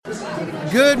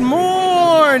Good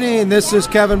morning. This is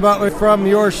Kevin Butler from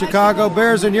your Chicago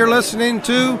Bears, and you're listening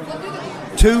to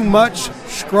Too Much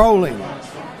Scrolling.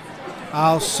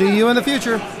 I'll see you in the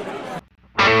future.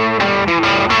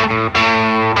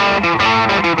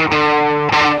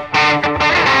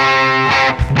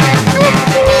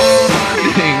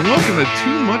 Welcome to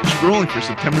Too Much Scrolling for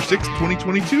September 6th,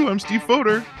 2022. I'm Steve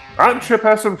Fodor. I'm Chip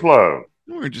Hassenflow.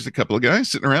 We're just a couple of guys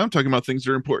sitting around talking about things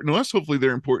that are important to us. Hopefully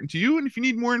they're important to you. And if you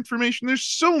need more information, there's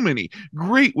so many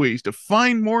great ways to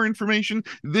find more information.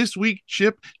 This week,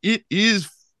 Chip, it is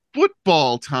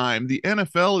football time. The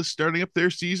NFL is starting up their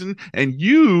season. And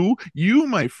you,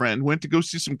 my friend, went to go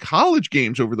see some college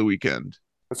games over the weekend.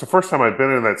 It's the first time I've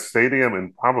been in that stadium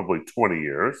in probably 20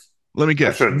 years. Let me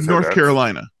guess, North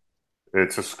Carolina.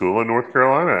 It's a school in North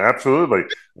Carolina, absolutely.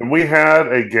 And we had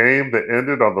a game that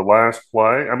ended on the last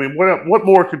play. I mean, what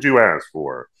more could you ask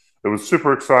for? It was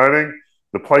super exciting.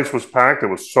 The place was packed. It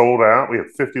was sold out. We had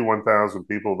 51,000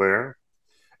 people there,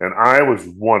 and I was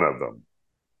one of them.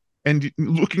 And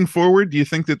looking forward, do you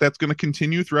think that that's going to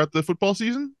continue throughout the football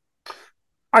season?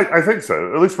 I think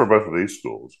so, at least for both of these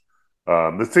schools.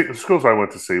 The schools I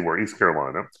went to see were East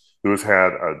Carolina, who has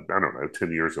had,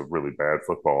 10 years of really bad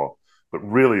football, but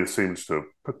really seems to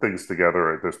put things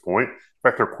together at this point. In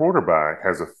fact, their quarterback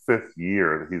has a fifth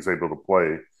year that he's able to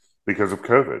play because of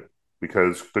COVID,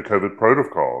 because the COVID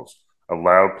protocols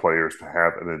allowed players to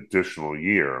have an additional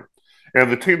year.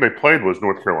 And the team they played was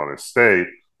North Carolina State,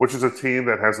 which is a team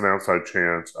that has an outside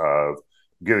chance of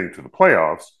getting to the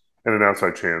playoffs and an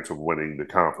outside chance of winning the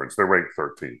conference. They're ranked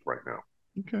 13th right now.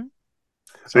 Okay.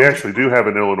 They actually do have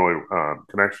an Illinois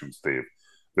connection, Steve.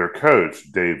 Their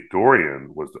coach, Dave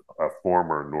Dorian, was a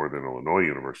former Northern Illinois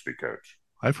University coach.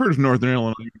 I've heard of Northern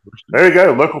Illinois University. There you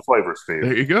go. Local flavor, Steve.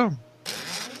 There you go.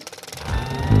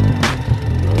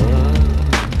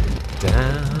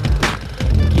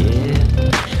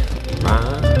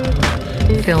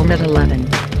 Film at 11.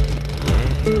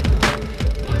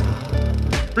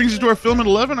 Brings us to our film at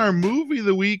 11, our movie of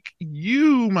the week.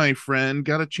 You, my friend,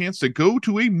 got a chance to go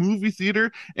to a movie theater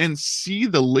and see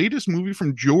the latest movie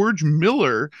from George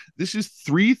Miller. This is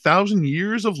 3,000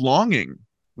 Years of Longing.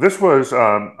 This was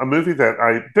a movie that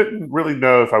I didn't really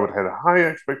know if I would have had high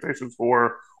expectations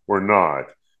for or not.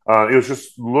 It was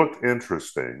just looked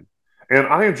interesting. And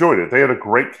I enjoyed it. They had a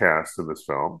great cast in this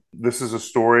film. This is a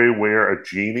story where a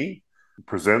genie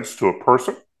presents to a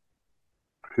person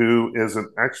who is an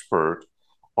expert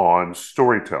on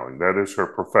storytelling. That is her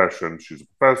profession. She's a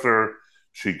professor.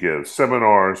 She gives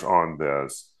seminars on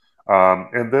this.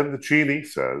 And then the genie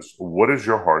says, "What is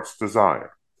your heart's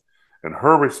desire?" And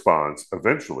her response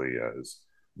eventually is,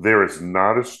 "There is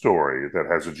not a story that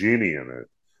has a genie in it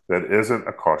that isn't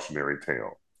a cautionary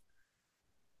tale."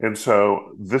 And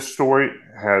so this story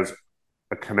has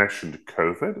a connection to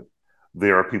COVID.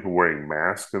 There are people wearing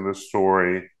masks in this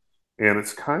story. And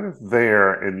it's kind of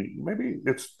there, and maybe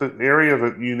it's the area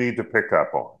that you need to pick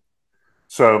up on.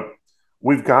 So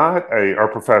we've got our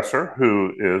professor,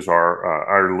 who is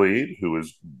our lead, who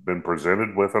has been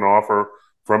presented with an offer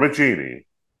from a genie.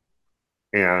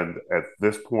 And at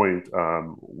this point,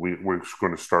 we're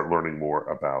going to start learning more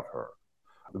about her.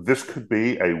 This could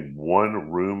be a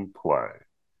one-room play,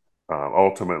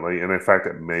 ultimately, and in fact,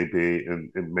 it may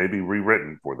be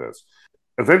rewritten for this.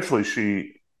 Eventually,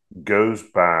 she goes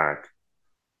back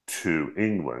to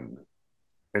England,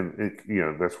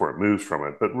 and that's where it moves from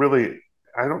it. But really,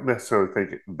 I don't necessarily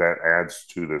think that adds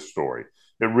to this story.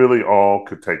 It really all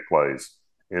could take place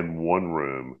in one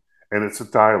room, and it's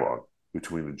a dialogue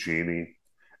between the genie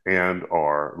and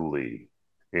our lead.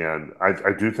 And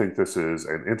I do think this is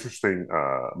an interesting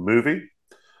movie,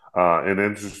 an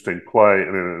interesting play,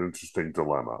 and an interesting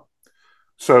dilemma.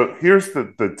 So here's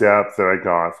the depth that I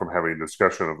got from having a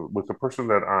discussion with the person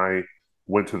that I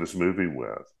went to this movie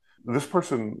with. This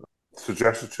person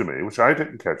suggested to me, which I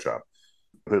didn't catch up,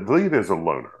 that the lead is a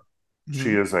loner. Mm-hmm.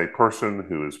 She is a person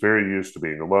who is very used to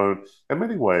being alone, in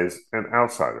many ways, an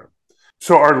outsider.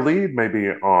 So our lead may be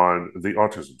on the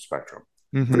autism spectrum.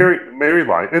 Mm-hmm. Very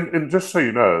light. And just so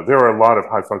you know, there are a lot of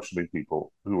high-functioning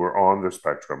people who are on the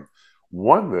spectrum.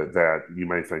 One that you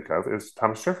may think of is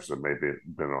Thomas Jefferson, maybe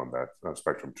been on that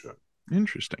spectrum too.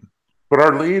 Interesting. But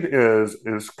our lead is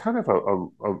kind of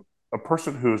a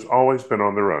person who's always been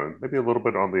on their own, maybe a little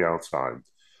bit on the outside.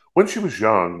 When she was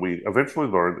young, we eventually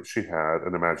learned that she had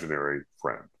an imaginary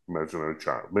friend, imaginary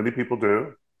child. Many people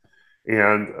do.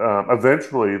 And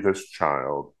eventually this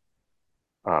child's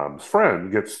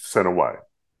friend gets sent away.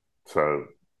 So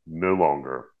no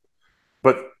longer.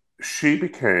 But she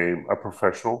became a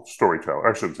professional storyteller.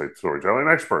 I shouldn't say storyteller,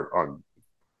 an expert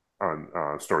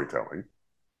on storytelling.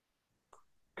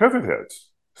 COVID hits.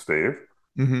 Steve.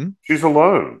 Mm-hmm. She's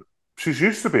alone. She's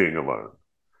used to being alone.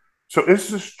 So is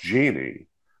this Jeannie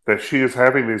that she is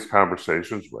having these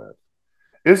conversations with,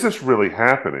 is this really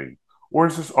happening? Or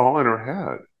is this all in her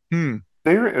head? Hmm.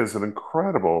 There is an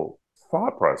incredible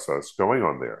thought process going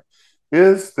on there.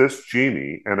 Is this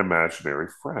Jeannie an imaginary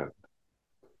friend?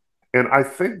 And I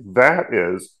think that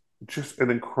is just an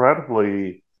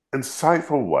incredibly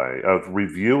insightful way of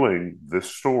reviewing this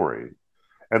story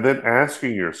and then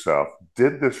asking yourself,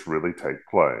 did this really take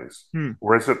place? Hmm.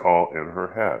 Or is it all in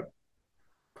her head?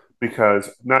 Because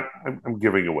not, I'm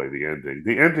giving away the ending.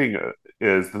 The ending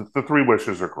is the three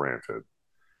wishes are granted.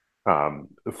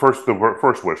 The first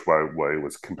wish, by the way,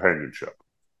 was companionship,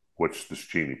 which this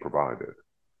genie provided.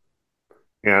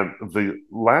 And the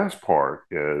last part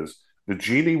is the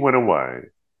genie went away,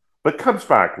 but comes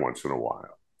back once in a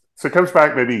while. So it comes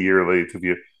back maybe yearly to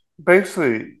view.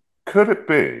 Basically, could it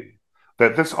be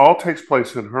that this all takes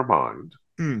place in her mind?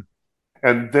 Hmm.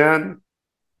 And then,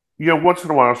 once in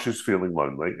a while she's feeling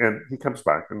lonely, and he comes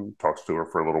back and talks to her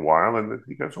for a little while, and then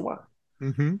he goes away.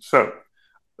 Mm-hmm. So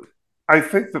I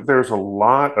think that there's a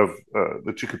lot of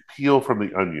that you could peel from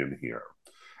the onion here.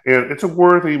 And it's a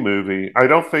worthy movie. I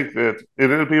don't think that it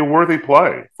would be a worthy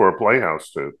play for a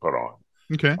playhouse to put on.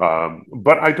 Okay.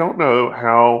 But I don't know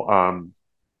how,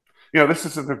 this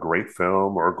isn't a great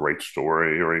film or a great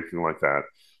story or anything like that,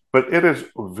 but it is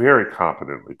very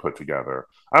competently put together.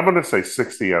 I'm going to say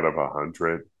 60 out of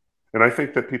 100. And I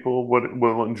think that people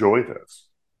will enjoy this.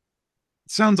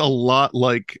 Sounds a lot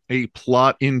like a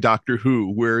plot in Doctor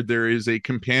Who, where there is a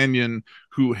companion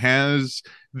who has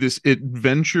this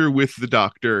adventure with the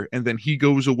Doctor, and then he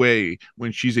goes away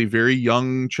when she's a very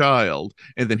young child,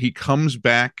 and then he comes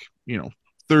back,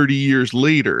 30 years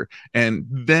later, and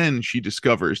then she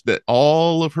discovers that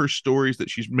all of her stories that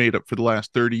she's made up for the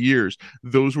last 30 years,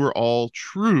 those were all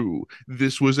true.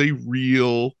 This was a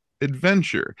real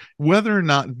adventure. Whether or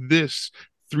not this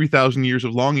 3,000 Years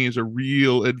of Longing is a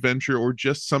real adventure or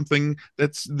just something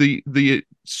that's the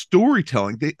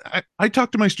storytelling. I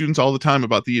talk to my students all the time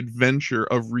about the adventure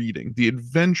of reading, the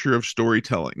adventure of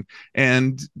storytelling,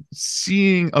 and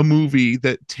seeing a movie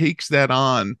that takes that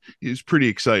on is pretty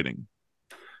exciting.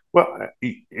 Well,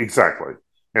 exactly.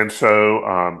 And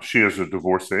so she is a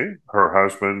divorcee. Her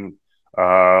husband,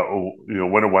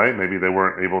 went away. Maybe they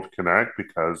weren't able to connect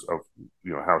because of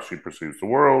how she perceives the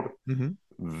world. Mm-hmm.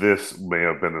 This may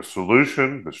have been a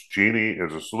solution. This genie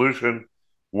is a solution.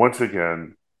 Once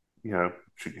again,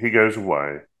 he goes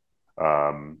away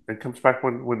and comes back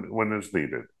when is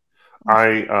needed.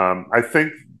 I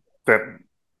think that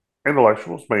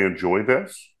intellectuals may enjoy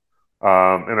this,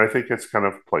 and I think it's kind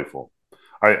of playful.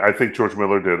 I think George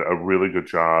Miller did a really good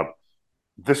job.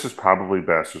 This is probably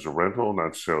best as a rental, not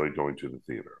necessarily going to the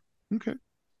theater. Okay,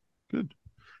 good.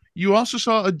 You also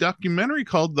saw a documentary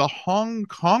called The Hong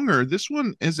Konger. This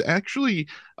one is actually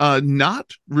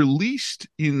not released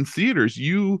in theaters.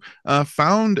 You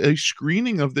found a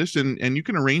screening of this, and you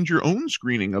can arrange your own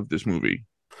screening of this movie.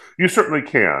 You certainly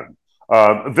can.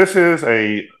 This is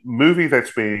a movie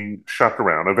that's being shopped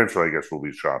around. Eventually, I guess will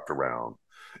be shopped around.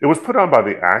 It was put on by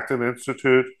the Acton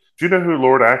Institute. Do you know who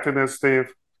Lord Acton is,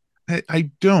 Steve?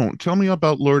 I don't. Tell me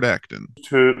about Lord Acton.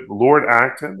 Lord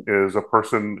Acton is a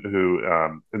person who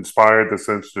inspired this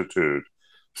institute.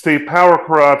 Steve, power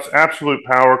corrupts, absolute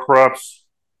power corrupts.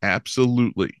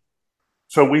 Absolutely.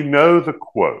 So we know the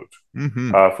quote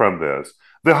Mm-hmm. from this.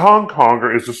 The Hong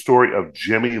Konger is the story of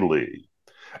Jimmy Lee.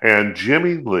 And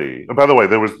Jimmy Lee, by the way,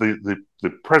 there was the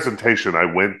presentation I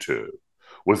went to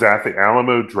was at the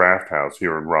Alamo Draft House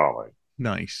here in Raleigh.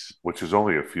 Nice. Which is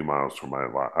only a few miles from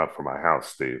my house,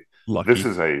 Steve. Lucky. This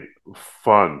is a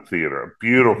fun theater,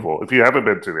 beautiful. Mm-hmm. If you haven't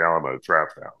been to the Alamo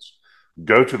Draft House,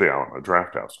 go to the Alamo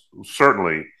Draft House.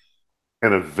 Certainly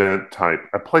an event type,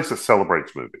 a place that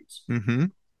celebrates movies. Mm-hmm.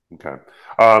 Okay.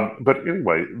 But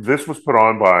anyway, this was put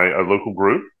on by a local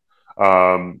group,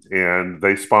 and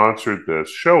they sponsored this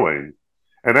showing.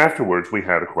 And afterwards, we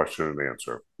had a question and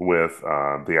answer with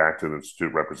the Acton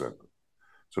Institute representative.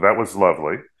 So that was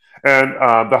lovely. And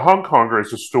The Hong Konger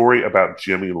is a story about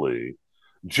Jimmy Lee.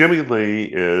 Jimmy Lee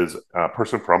is a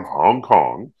person from Hong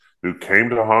Kong who came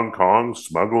to Hong Kong,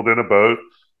 smuggled in a boat,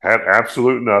 had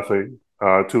absolute nothing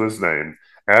to his name.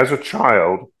 As a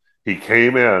child, he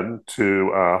came in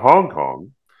to Hong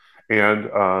Kong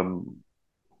and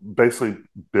basically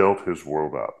built his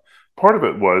world up. Part of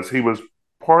it was he was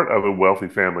part of a wealthy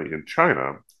family in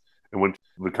China, and when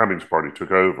the Communist Party took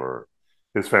over,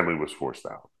 his family was forced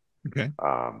out. Okay.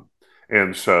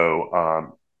 And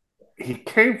so he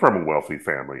came from a wealthy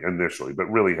family initially, but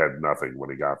really had nothing when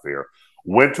he got there.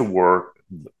 Went to work,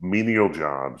 menial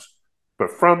jobs, but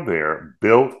from there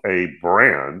built a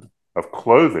brand of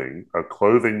clothing, a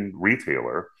clothing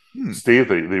retailer. Steve,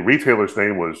 the retailer's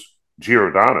name was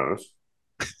Giordano's.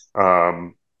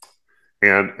 And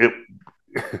it,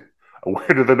 where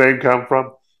did the name come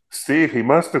from? Steve, he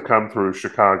must have come through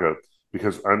Chicago,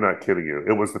 because I'm not kidding you.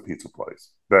 It was the pizza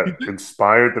place that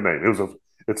inspired the name.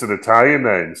 It's an Italian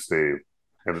name, Steve,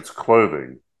 and it's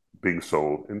clothing being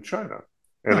sold in China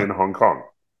and in Hong Kong.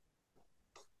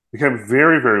 Became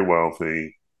very, very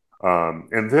wealthy,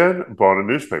 and then bought a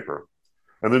newspaper.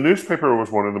 And the newspaper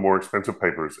was one of the more expensive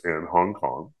papers in Hong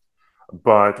Kong,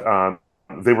 but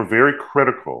they were very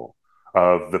critical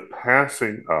of the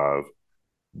passing of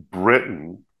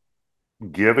Britain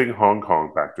giving Hong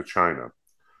Kong back to China.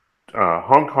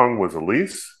 Hong Kong was a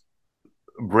lease.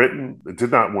 Britain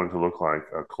did not want to look like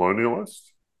a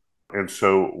colonialist. And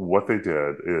so what they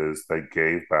did is they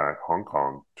gave back Hong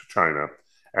Kong to China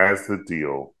as the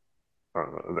deal,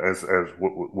 as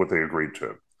what they agreed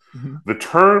to. Mm-hmm. The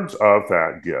terms of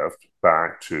that gift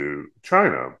back to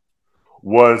China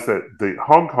was that the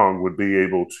Hong Kong would be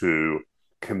able to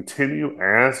continue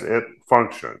as it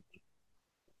functioned,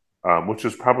 which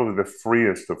is probably the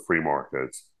freest of free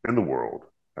markets in the world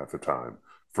at the time,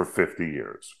 for 50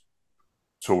 years.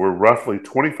 So we're roughly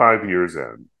 25 years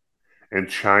in, and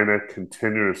China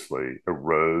continuously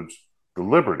erodes the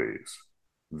liberties,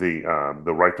 the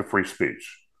right to free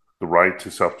speech, the right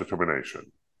to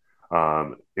self-determination.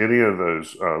 Any of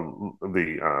those,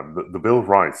 the Bill of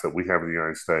Rights that we have in the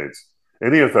United States,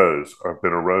 any of those have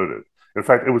been eroded. In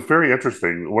fact, it was very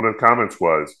interesting. One of the comments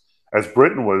was, as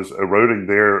Britain was eroding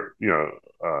their,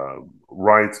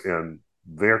 rights in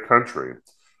their country,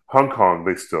 Hong Kong,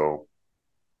 they still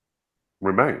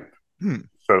remained.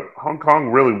 So Hong Kong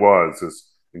really was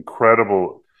this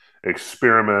incredible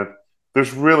experiment.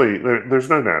 There's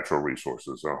no natural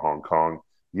resources in Hong Kong,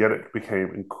 yet it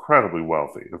became incredibly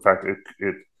wealthy. In fact,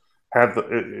 it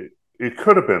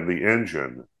could have been the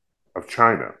engine of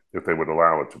China if they would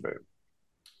allow it to be.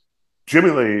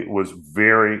 Jimmy Lee was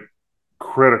very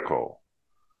critical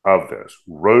of this,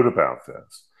 wrote about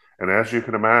this. And as you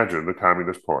can imagine, the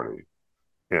Communist Party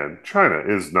in China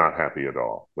is not happy at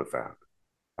all with that.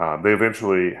 They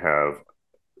eventually have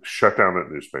shut down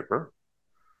that newspaper.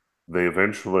 They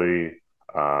eventually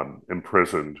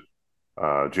imprisoned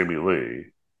Jimmy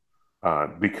Lee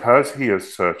because he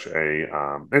is such a...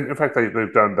 and in fact,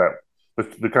 they've done that.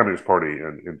 The Communist Party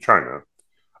in China,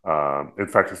 in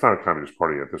fact, it's not a Communist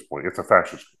Party at this point. It's a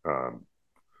fascist.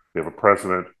 They have a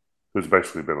president who's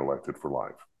basically been elected for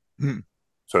life.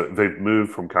 So they've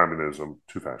moved from communism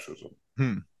to fascism.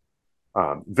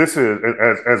 This is,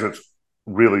 as it's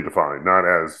really defined, not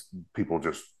as people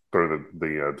just throw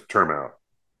the term out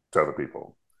to other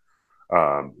people,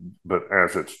 but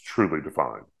as it's truly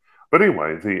defined. But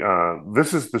anyway,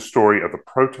 this is the story of the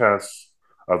protests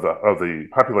of the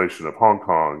population of Hong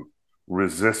Kong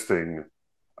resisting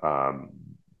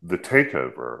the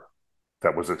takeover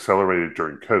that was accelerated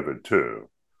during COVID too,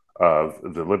 of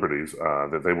the liberties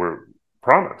that they were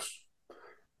promised.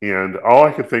 And all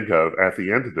I could think of at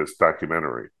the end of this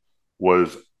documentary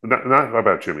was not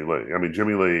about Jimmy Lee. I mean,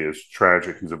 Jimmy Lee is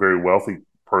tragic. He's a very wealthy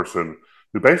person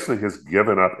who basically has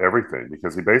given up everything,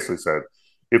 because he basically said,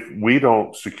 if we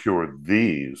don't secure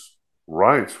these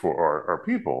rights for our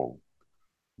people,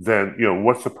 then,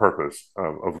 what's the purpose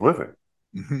of living?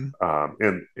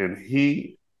 And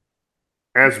he,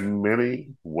 as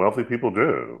many wealthy people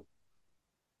do,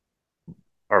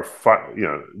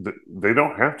 they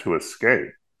don't have to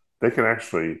escape. They can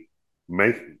actually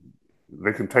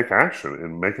take action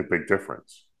and make a big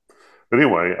difference. But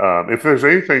anyway, if there's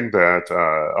anything that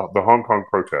the Hong Kong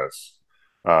protests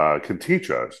can teach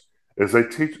us, is they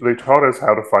taught us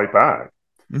how to fight back.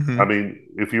 I mean,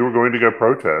 if you were going to go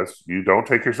protest, you don't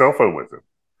take your cell phone with you.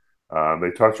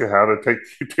 They taught you how to take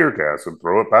tear gas and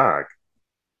throw it back.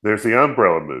 There's the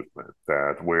umbrella movement,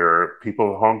 where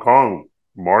people in Hong Kong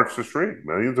marched the street,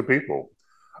 millions of people,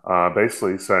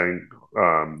 basically saying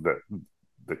that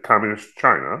the communist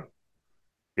China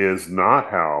is not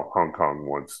how Hong Kong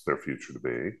wants their future to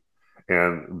be,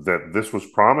 and that this was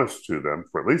promised to them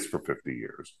for at least 50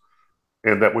 years,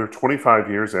 and that we're 25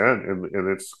 years in, and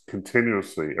it's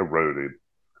continuously eroded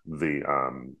the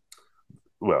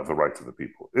rights of the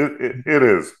people. It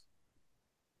is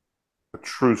a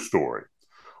true story.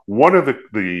 One of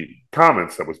the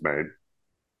comments that was made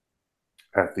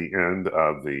at the end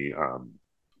of the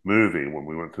movie, when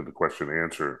we went through the question and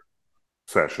answer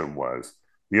session, was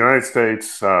the United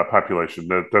States population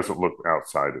that doesn't look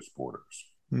outside its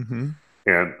borders.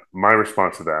 And my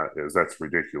response to that is, that's a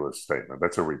ridiculous statement.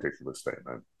 That's a ridiculous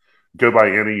statement. Go by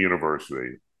any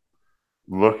university.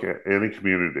 look at any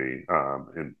community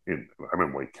I'm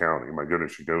in Wake County. My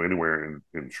goodness, you go anywhere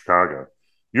in Chicago,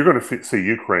 you're going to see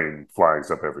Ukraine flags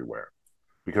up everywhere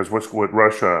because what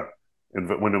Russia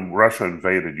when Russia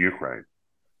invaded Ukraine,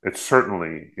 it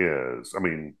certainly is. I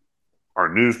mean,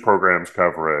 our news programs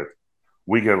cover it.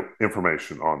 We get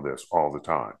information on this all the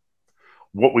time.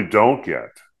 What we don't get,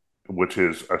 which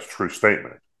is a true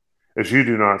statement, is you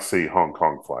do not see Hong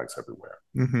Kong flags everywhere.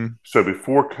 Mm-hmm. So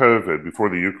before COVID, before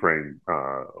the Ukraine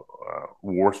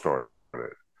war started,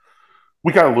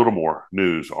 we got a little more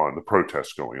news on the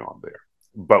protests going on there.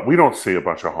 But we don't see a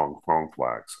bunch of Hong Kong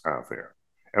flags out there.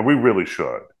 And we really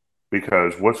should,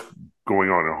 because what's going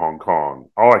on in Hong Kong,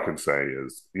 all I can say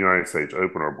is the United States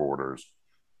open our borders,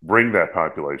 bring that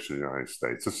population to the United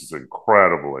States. This is an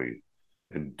incredibly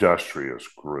industrious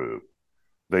group.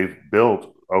 They've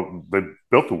built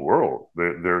the world.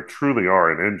 They truly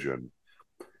are an engine.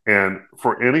 And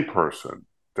for any person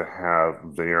to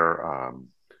have their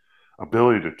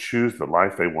ability to choose the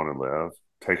life they want to live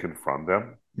taken from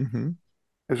them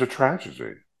is a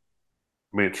tragedy.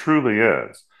 I mean, it truly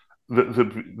is.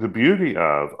 The beauty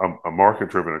of a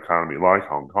market-driven economy like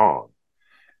Hong Kong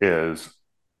is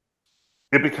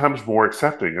it becomes more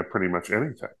accepting of pretty much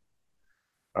anything.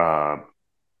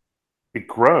 It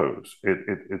grows.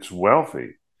 It's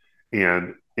wealthy,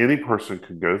 and any person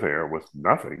can go there with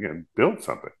nothing and build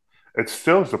something. It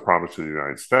still is the promise of the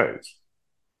United States,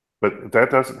 but that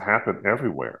doesn't happen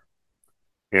everywhere.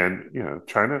 And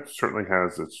China certainly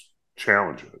has its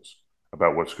challenges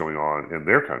about what's going on in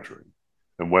their country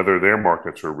and whether their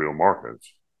markets are real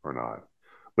markets or not.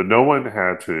 But no one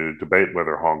had to debate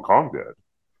whether Hong Kong did,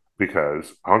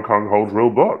 because Hong Kong holds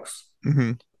real books.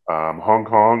 Hong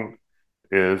Kong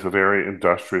is a very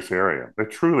industrious area.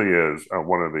 It truly is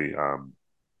one of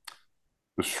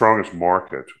the strongest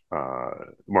markets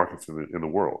in the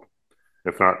world,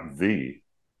 if not the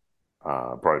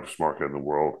brightest market in the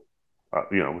world,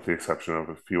 with the exception of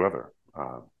a few other.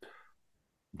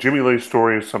 Jimmy Lee's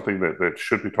story is something that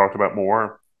should be talked about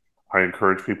more. I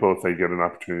encourage people, if they get an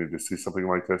opportunity to see something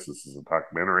like this is a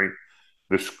documentary.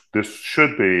 This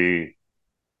should be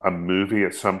a movie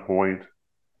at some point,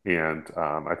 and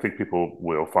I think people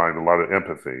will find a lot of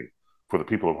empathy for the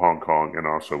people of Hong Kong and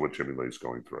also what Jimmy Lee's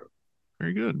going through.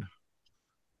 Very good.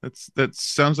 That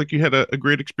sounds like you had a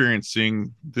great experience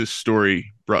seeing this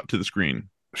story brought to the screen.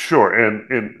 Sure,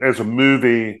 and as a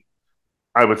movie,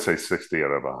 I would say 60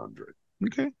 out of 100.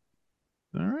 Okay.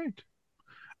 All right.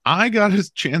 I got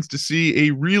a chance to see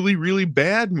a really, really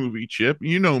bad movie, Chip.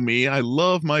 You know me. I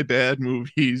love my bad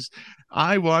movies.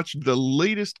 I watched the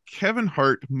latest Kevin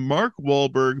Hart, Mark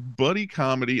Wahlberg buddy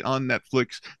comedy on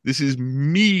Netflix. This is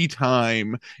Me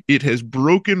Time. It has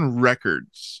broken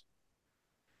records.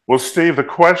 Well, Steve, the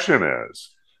question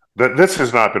is that this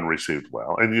has not been received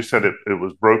well. And you said it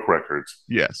was broke records.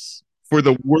 Yes. For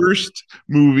the worst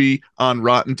movie on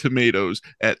Rotten Tomatoes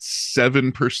at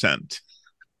 7%.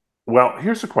 Well,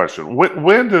 here's the question.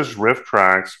 When does Riff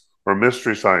Tracks or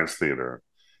Mystery Science Theater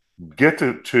get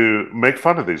to make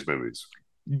fun of these movies?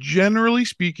 Generally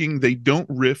speaking, they don't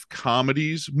riff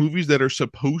comedies. Movies that are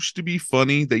supposed to be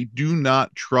funny, they do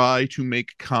not try to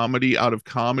make comedy out of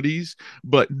comedies.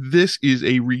 But this is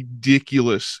a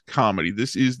ridiculous comedy.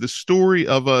 This is the story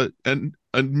of a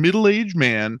middle-aged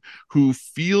man who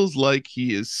feels like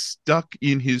he is stuck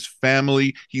in his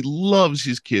family. He loves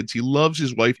his kids. He loves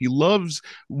his wife. He loves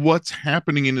what's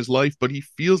happening in his life, but he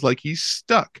feels like he's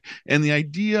stuck. And the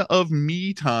idea of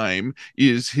Me Time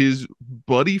is his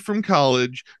buddy from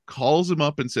college calls him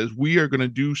up and says, we are going to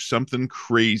do something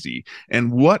crazy.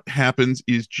 And what happens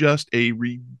is just a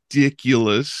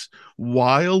ridiculous,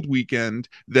 wild weekend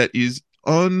that is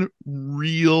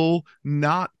unreal,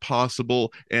 not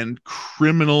possible, and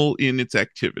criminal in its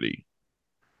activity.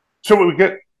 So we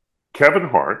get Kevin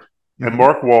Hart and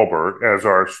Mark Wahlberg as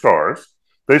our stars.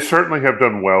 They certainly have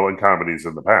done well in comedies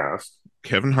in the past.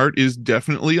 Kevin Hart is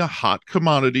definitely a hot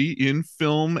commodity in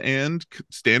film and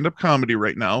stand-up comedy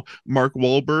right now. Mark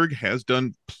Wahlberg has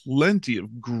done plenty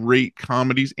of great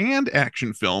comedies and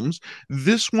action films.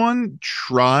 This one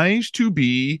tries to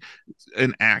be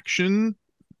an action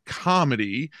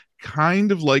comedy,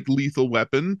 kind of like Lethal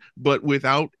Weapon, but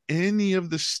without any of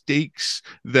the stakes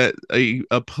that a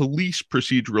police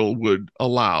procedural would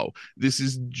allow. This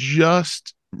is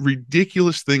just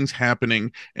ridiculous things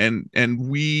happening, and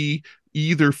we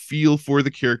either feel for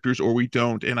the characters or we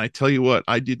don't. And I tell you what,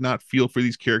 I did not feel for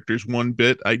these characters one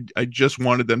bit. I just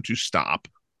wanted them to stop.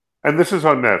 And this is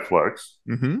on Netflix.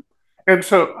 And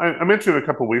so I mentioned a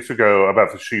couple of weeks ago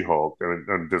about the She-Hulk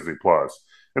on Disney Plus.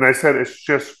 And I said it's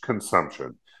just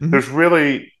consumption. There's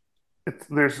really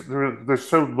there's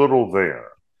so little there.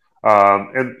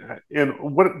 And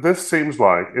what this seems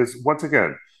like is, once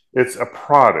again, it's a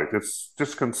product. It's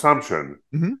just consumption,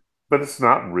 Mhm. but it's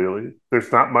not really.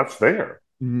 There's not much there.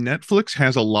 Netflix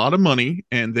has a lot of money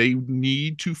and they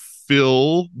need to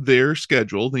fill their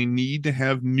schedule. They need to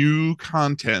have new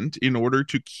content in order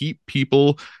to keep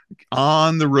people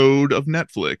on the road of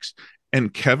Netflix.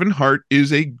 And Kevin Hart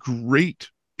is a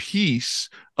great piece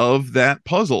of that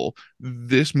puzzle.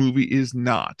 This movie is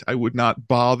not. I would not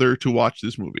bother to watch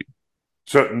this movie.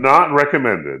 So, not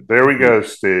recommended. There we go,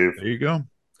 Steve. There you go.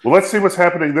 Well, let's see what's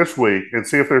happening this week and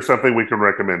see if there's something we can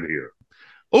recommend here.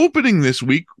 Opening this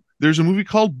week, there's a movie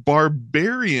called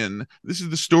Barbarian. This is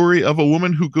the story of a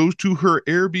woman who goes to her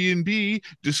Airbnb,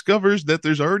 discovers that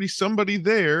there's already somebody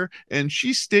there, and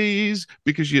she stays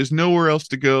because she has nowhere else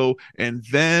to go. And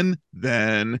then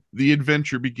the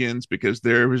adventure begins because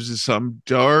there is some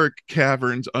dark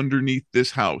caverns underneath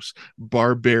this house.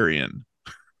 Barbarian.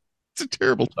 It's a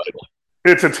terrible title.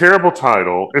 It's a terrible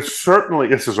title. It's certainly,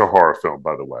 this is a horror film,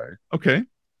 by the way. Okay.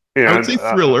 And I would say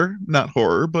thriller, not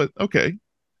horror, but okay.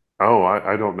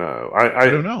 I don't know. I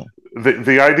don't know.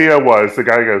 The idea was the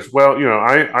guy goes, well,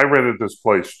 I rented this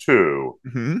place too,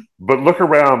 Mm-hmm. but look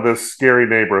around this scary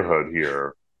neighborhood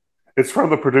here. It's from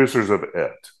the producers of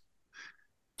It.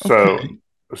 So, Okay.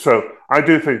 so I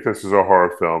do think this is a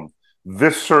horror film.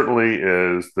 This certainly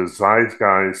is the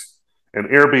zeitgeist, and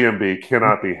Airbnb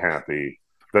cannot be happy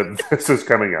that this is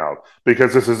coming out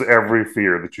because this is every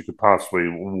fear that you could possibly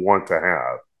want to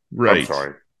have. Right. I'm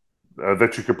sorry,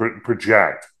 that you could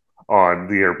project on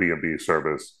the Airbnb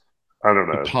service. I don't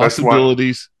know. The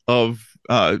possibilities of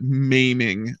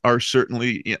maiming are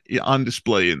certainly on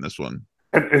display in this one.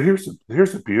 And here's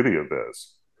the beauty of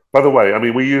this. By the way, I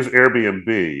mean we use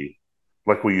Airbnb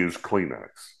like we use Kleenex,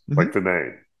 like the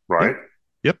name, right?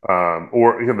 Yep.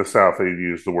 Or in the South, they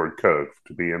use the word Coke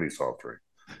to be any soft drink.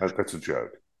 That's a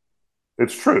joke.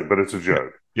 It's true, but it's a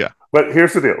joke. Yeah. But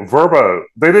here's the deal. Vrbo,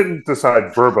 they didn't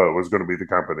decide Vrbo was going to be the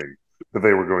company that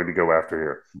they were going to go after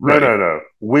here. Right. No.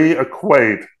 We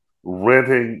equate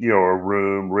renting, a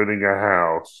room, renting a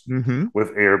house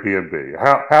with Airbnb.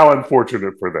 How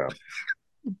unfortunate for them.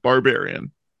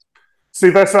 Barbarian. See,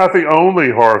 that's not the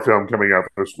only horror film coming out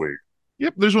this week.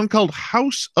 Yep, there's one called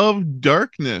House of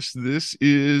Darkness. This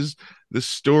is the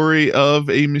story of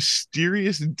a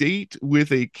mysterious date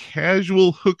with a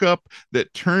casual hookup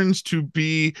that turns to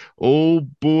be, oh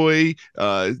boy,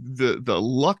 the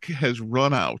luck has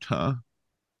run out, huh?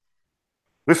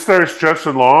 This stars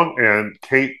Justin Long and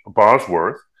Kate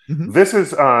Bosworth. Mm-hmm. This is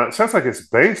sounds like it's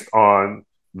based on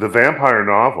the vampire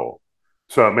novel.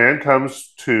 So a man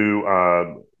comes to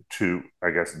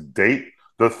I guess date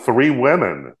the three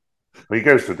women. He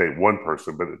goes to date one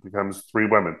person, but it becomes three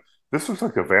women. This looks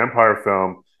like a vampire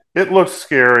film. It looks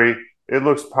scary. It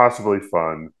looks possibly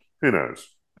fun. Who knows?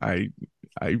 I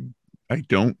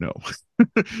don't know.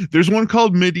 There's one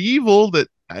called Medieval that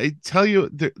I tell you,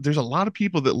 there's a lot of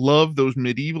people that love those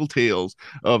medieval tales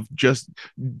of just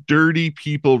dirty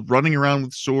people running around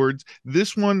with swords.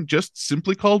 This one, just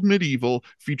simply called Medieval,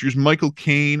 features Michael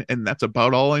Caine, and that's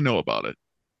about all I know about it.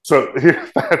 So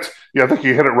I think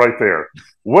you hit it right there.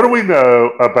 What do we know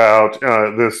about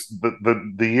the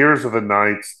years of the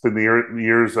knights, the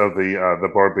years of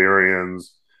the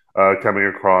barbarians coming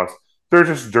across? They're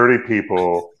just dirty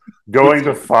people going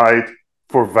to fight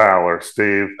for valor,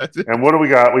 Steve. And what do we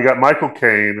got? We got Michael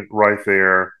Caine right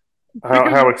there.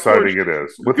 How exciting it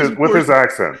is with his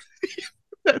accent.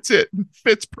 That's it.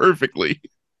 Fits perfectly.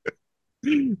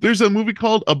 There's a movie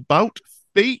called About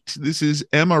Fate. This is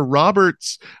Emma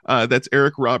Roberts, that's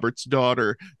Eric Roberts'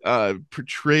 daughter,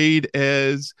 portrayed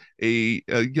as a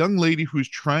young lady who's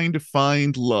trying to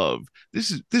find love.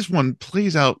 This one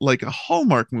plays out like a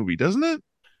Hallmark movie, doesn't it?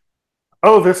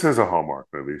 Oh, this is a Hallmark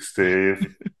movie,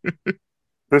 Steve.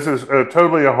 This is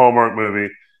totally a Hallmark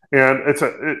movie, and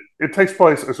it takes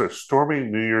place as a stormy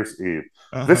New Year's Eve.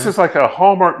 This is like a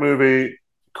Hallmark movie.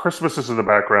 Christmas is in the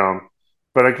background.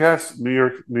 But I guess New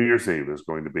Year's Eve is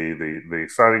going to be the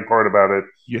exciting part about it.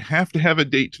 You have to have a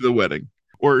date to the wedding,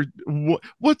 or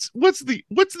what's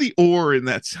the or in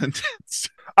that sentence?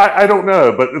 I don't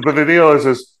know, but the deal is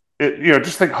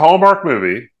just think Hallmark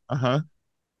movie,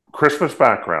 Christmas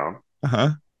background,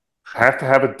 have to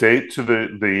have a date to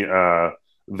the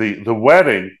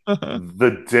wedding.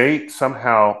 The date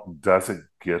somehow doesn't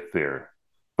get there,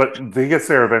 but he gets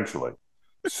there eventually.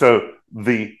 So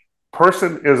the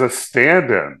person is a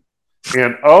stand-in,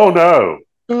 and oh no,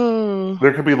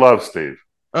 there could be love, Steve.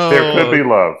 There could be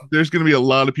love. There's going to be a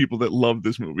lot of people that love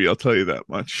this movie. I'll tell you that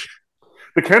much.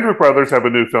 The Kendrick brothers have a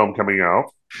new film coming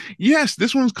out. Yes,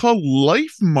 this one's called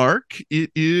Life Mark.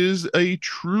 It is a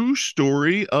true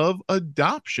story of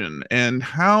adoption and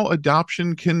how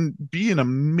adoption can be an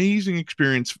amazing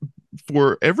experience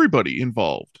for everybody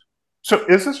involved. So,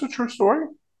 is this a true story?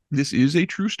 This is a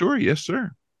true story. Yes,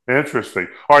 sir. Interesting.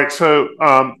 All right. So,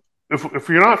 if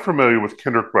you're not familiar with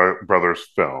Kendrick Brothers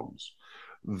films,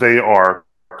 they are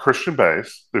Christian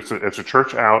based. It's a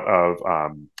church out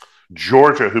of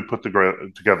Georgia who put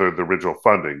together the original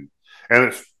funding, and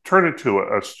it's turned into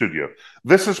a studio.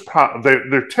 This is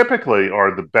they typically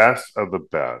are the best of the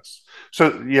best.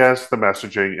 So yes, the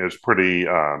messaging is pretty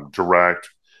direct.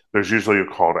 There's usually a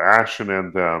call to action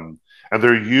in them, and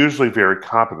they're usually very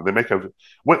competent. They make a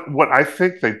what I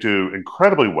think they do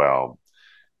incredibly well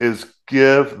is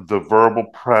give the verbal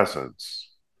presence.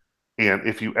 And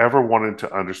if you ever wanted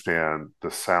to understand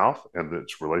the South and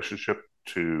its relationship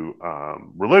to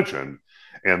religion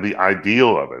and the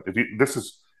ideal of it, if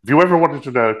you ever wanted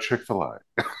to know Chick-fil-A,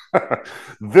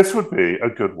 this would be a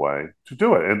good way to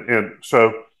do it. And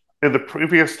so in the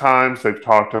previous times, they've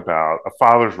talked about a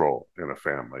father's role in a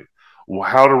family,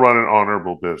 how to run an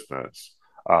honorable business,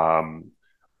 um,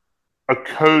 a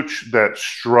coach that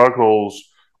struggles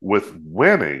with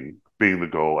winning being the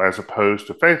goal as opposed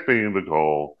to faith being the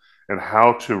goal, and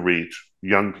how to reach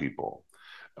young people.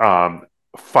 Um,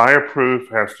 Fireproof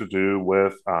has to do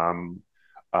with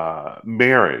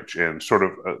marriage and sort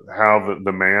of how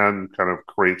the man kind of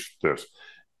creates this.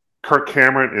 Kirk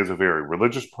Cameron is a very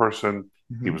religious person.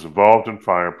 He Mhm. was involved in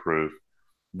Fireproof.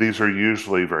 These are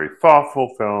usually very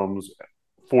thoughtful films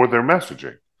for their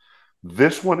messaging.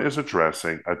 This one is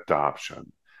addressing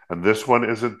adoption, and this one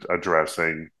is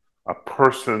addressing a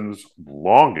person's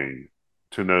longing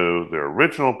to know their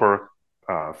original birth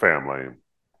family,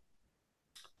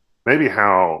 maybe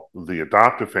how the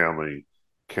adoptive family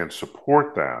can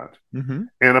support that, Mhm.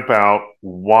 and about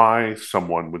why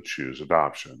someone would choose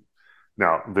adoption.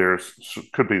 Now,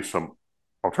 could be some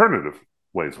alternative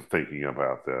ways of thinking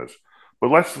about this, but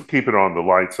let's keep it on the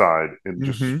light side and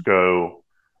just Mhm. go.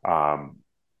 Um,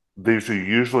 these are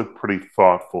usually pretty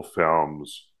thoughtful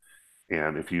films.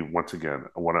 And if you, once again,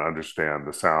 want to understand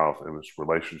the South and its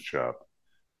relationship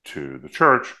to the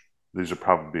church, these would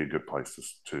probably be a good place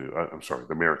I'm sorry,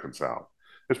 the American South.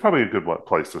 It's probably a good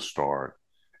place to start.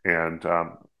 And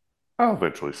I'll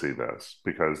eventually see this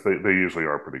because they usually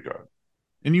are pretty good.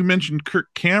 And you mentioned Kirk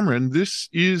Cameron. This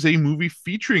is a movie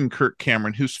featuring Kirk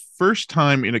Cameron, his first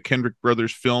time in a Kendrick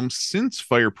Brothers film since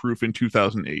Fireproof in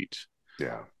 2008.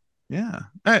 Yeah. Yeah,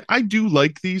 I do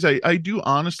like these. I do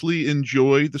honestly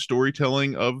enjoy the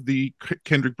storytelling of the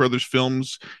Kendrick Brothers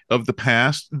films of the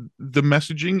past. The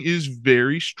messaging is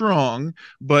very strong,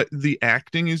 but the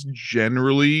acting is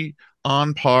generally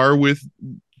on par with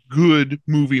good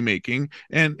movie making,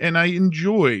 and I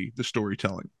enjoy the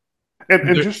storytelling.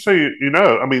 And just so you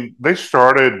know, I mean, they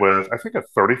started with, I think, a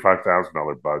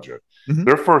 $35,000 budget. Mhm.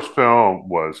 Their first film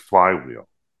was Flywheel.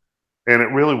 And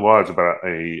it really was about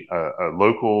a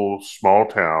local small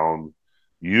town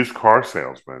used car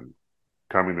salesman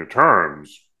coming to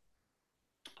terms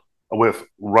with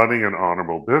running an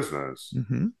honorable business.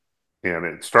 Mhm. And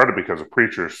it started because a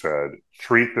preacher said,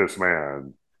 treat this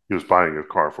man. He was buying a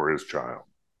car for his child.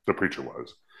 The preacher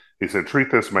was. He said, treat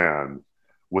this man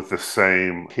with the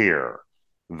same care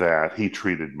that he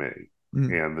treated me.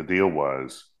 Mhm. And the deal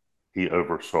was he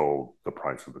oversold the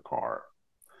price of the car.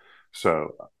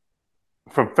 So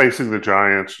from Facing the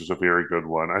Giants is a very good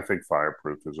one. I think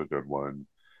Fireproof is a good one.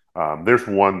 There's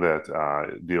one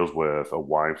that deals with a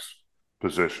wife's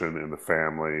position in the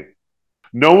family.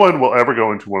 No one will ever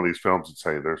go into one of these films and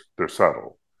say they're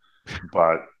subtle,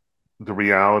 but the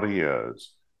reality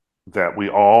is that we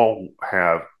all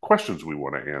have questions we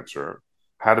want to answer: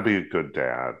 how to be a good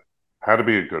dad, how to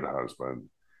be a good husband,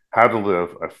 how to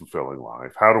live a fulfilling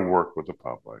life, how to work with the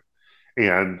public,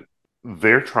 and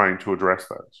they're trying to address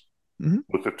those Mhm.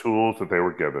 with the tools that they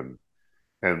were given.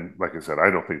 And like I said, I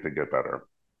don't think they get better.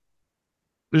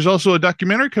 There's also a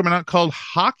documentary coming out called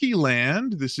Hockey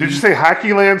Land. This Did you is say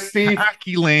Hockey Land, Steve?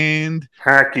 Hockey Land.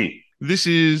 Hacky. This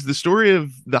is the story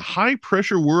of the high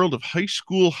pressure world of high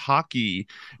school hockey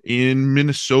in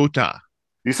Minnesota.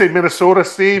 You say Minnesota,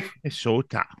 Steve?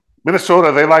 Minnesota.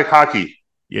 Minnesota, they like hockey.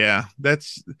 Yeah,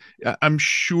 I'm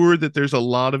sure that there's a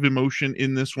lot of emotion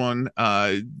in this one.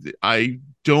 I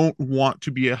don't want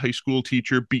to be a high school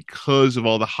teacher because of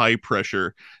all the high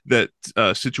pressure that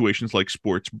situations like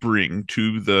sports bring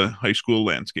to the high school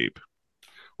landscape.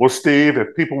 Well, Steve,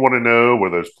 if people want to know where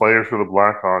those players for the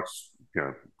Blackhawks,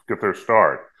 get their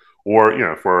start,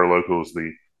 or for our locals,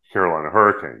 the Carolina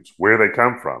Hurricanes, where they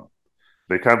come from.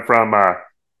 They come from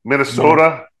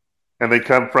Minnesota, and they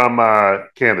come from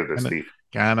Canada, And Steve.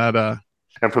 Canada.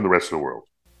 and from the rest of the world.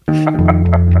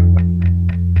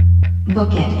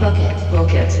 Book it, book it,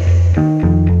 book it.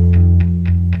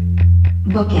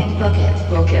 Book it, book it,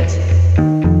 book it.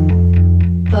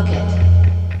 Book it.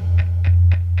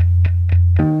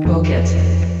 Book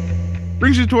it.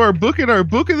 Brings you to our book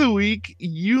of the week.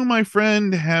 You, my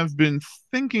friend, have been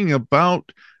thinking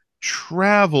about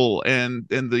travel and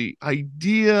the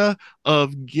idea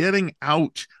of getting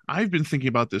out. I've been thinking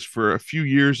about this for a few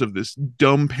years of this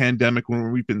dumb pandemic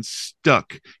when we've been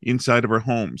stuck inside of our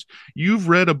homes. You've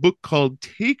read a book called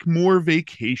Take More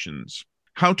Vacations: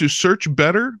 How to Search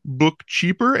Better, Book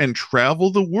Cheaper, and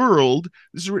Travel the World.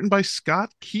 This is written by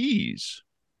Scott Keyes.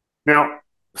 Now,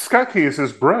 Scott Keyes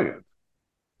is brilliant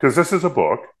because this is a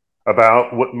book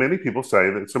about what many people say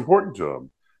that it's important to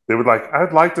them. They would like,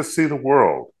 I'd like to see the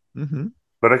world,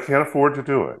 but I can't afford to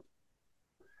do it.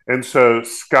 And so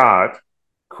Scott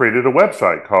created a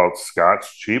website called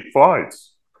Scott's Cheap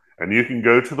Flights. And you can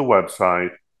go to the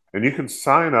website and you can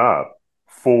sign up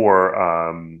for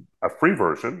a free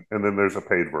version, and then there's a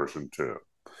paid version too.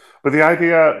 But the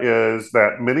idea is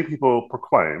that many people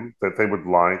proclaim that they would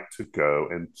like to go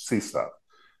and see stuff.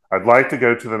 I'd like to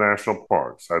go to the national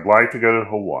parks. I'd like to go to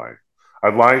Hawaii.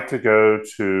 I'd like to go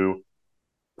to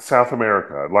South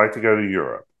America. I'd like to go to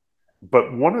Europe.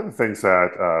 But one of the things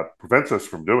that prevents us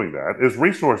from doing that is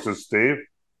resources, Steve.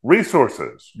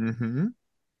 Resources.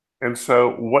 And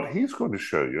so what he's going to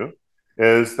show you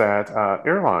is that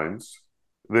airlines,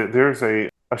 there's a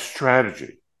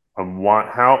strategy on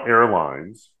how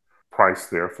airlines price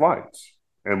their flights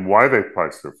and why they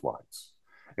price their flights,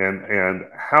 and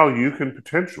how you can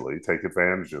potentially take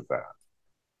advantage of that.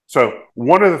 So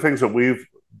one of the things that we've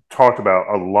talked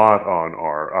about a lot on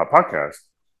our podcast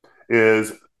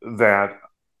is that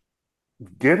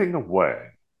getting away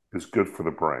is good for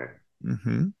the brain.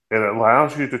 And it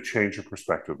allows you to change your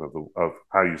perspective of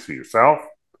how you see yourself,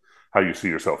 how you see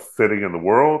yourself fitting in the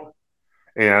world,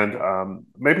 and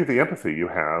maybe the empathy you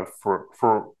have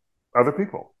for other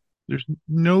people. There's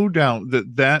no doubt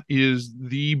that that is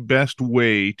the best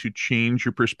way to change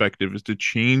your perspective, is to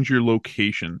change your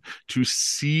location, to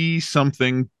see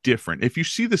something different. If you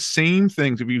see the same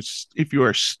things, if you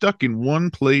are stuck in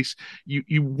one place,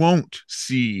 you won't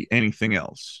see anything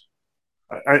else.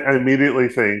 I immediately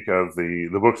think of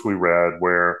the books we read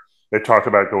where they talked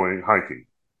about going hiking,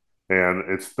 and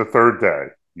it's the third day.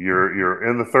 You're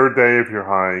in the third day of your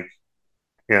hike,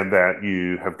 and that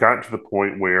you have gotten to the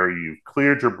point where you've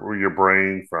cleared your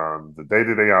brain from the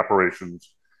day-to-day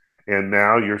operations, and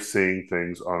now you're seeing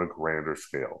things on a grander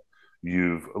scale.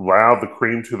 You've allowed the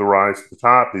cream to the rise at the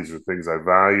top. These are things I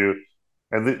value.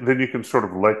 And then you can sort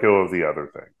of let go of the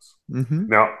other things.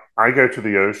 Now, I go to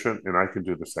the ocean, and I can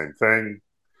do the same thing.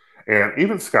 And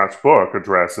even Scott's book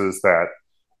addresses that,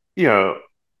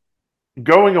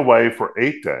 going away for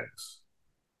 8 days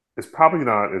is probably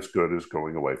not as good as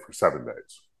going away for 7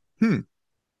 days.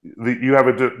 You have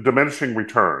a diminishing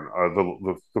return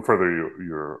the further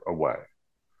you're away.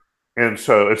 And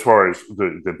so as far as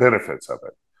the benefits of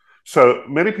it. So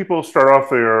many people start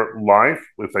off their life,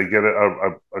 if they get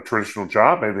a traditional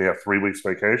job, maybe they have 3 weeks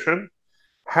vacation.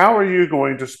 How are you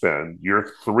going to spend your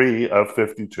 3 of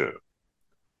 52?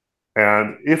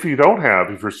 And if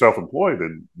you're self-employed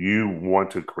and you want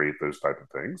to create those type of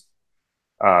things,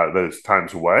 those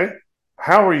times away,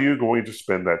 how are you going to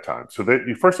spend that time? So that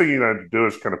the first thing you need to do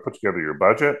is kind of put together your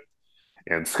budget.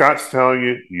 And Scott's telling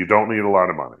you, you don't need a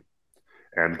lot of money.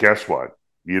 And guess what?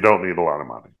 You don't need a lot of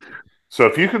money. So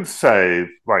if you can save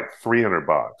like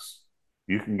 $300,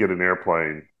 you can get an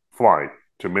airplane flight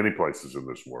to many places in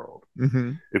this world.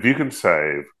 If you can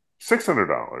save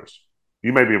 $600,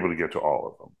 you may be able to get to all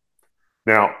of them.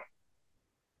 Now,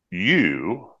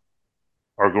 you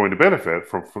are going to benefit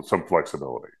from some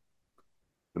flexibility.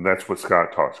 And that's what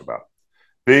Scott talks about.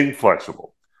 Being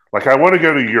flexible. Like, I want to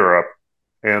go to Europe,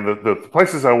 and the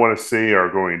places I want to see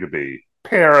are going to be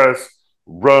Paris,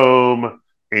 Rome,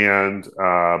 and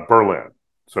Berlin.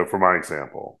 So for my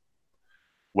example,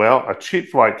 well, a cheap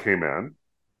flight came in,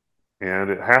 and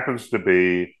it happens to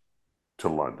be to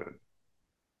London.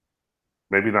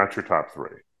 Maybe not your top 3.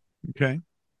 Okay.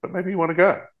 But maybe you want to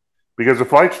go. Because the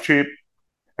flight's cheap,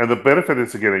 and the benefit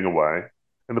is getting away.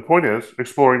 And the point is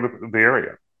exploring the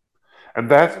area.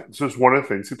 And that's just one of the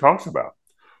things he talks about.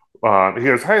 He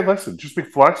goes, hey, listen, just be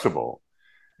flexible.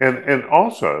 And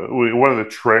also, one of the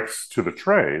tricks to the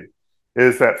trade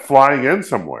is that flying in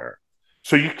somewhere.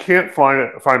 So you can't find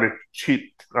a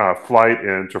cheap flight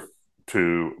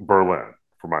to Berlin,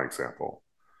 for my example.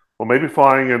 Well, maybe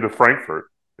flying into Frankfurt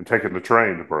and taking the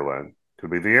train to Berlin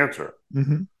could be the answer.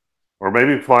 Or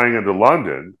maybe flying into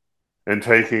London and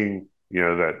taking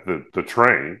that the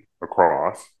train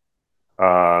across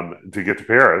to get to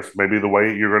Paris may be the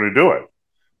way you're going to do it,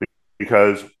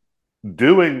 because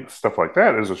doing stuff like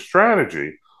that is a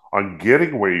strategy on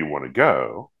getting where you want to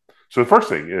go. So the first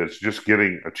thing is just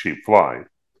getting a cheap flight,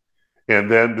 and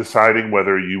then deciding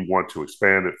whether you want to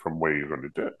expand it from where you're going to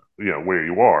do, where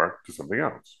you are, to something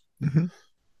else. Mm-hmm.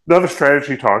 Another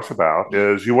strategy talks about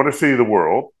is you want to see the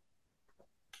world.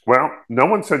 Well, no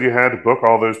one said you had to book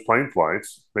all those plane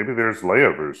flights. Maybe there's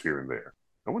layovers here and there.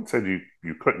 No one said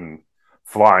you couldn't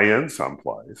fly in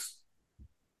someplace.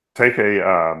 Take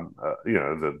the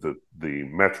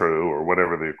metro or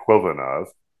whatever the equivalent of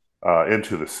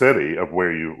into the city of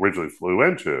where you originally flew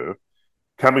into,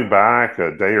 coming back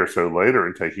a day or so later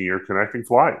and taking your connecting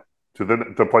flight to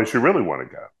the place you really want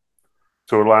to go.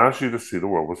 So it allows you to see the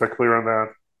world. Was that clear on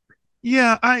that?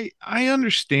 Yeah, I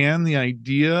understand the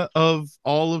idea of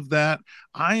all of that.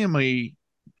 I am a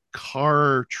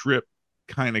car trip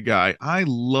kind of guy. I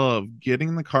love getting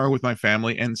in the car with my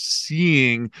family and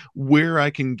seeing where I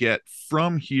can get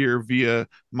from here via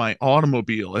my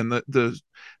automobile, and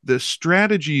the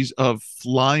strategies of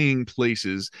flying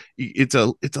places. It's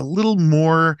a little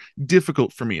more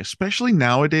difficult for me, especially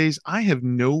nowadays. I have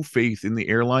no faith in the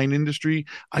airline industry.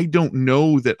 I don't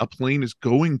know that a plane is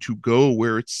going to go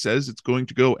where it says it's going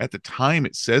to go at the time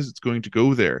it says it's going to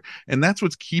go there, and that's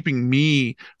what's keeping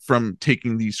me from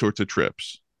taking these sorts of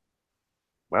trips.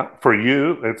 Well, for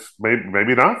you, it's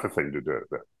maybe not the thing to do.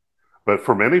 But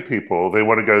for many people, they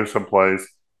want to go someplace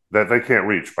that they can't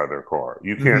reach by their car.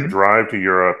 You can't Mm-hmm. drive to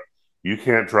Europe. You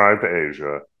can't drive to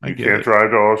Asia. I You get can't it.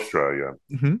 drive to Australia.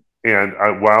 Mm-hmm.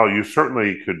 And while you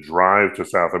certainly could drive to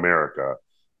South America,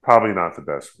 probably not the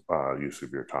best use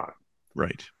of your time.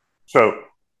 Right. So,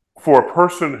 for a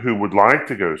person who would like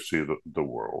to go see the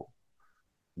world,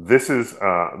 these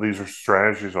are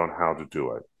strategies on how to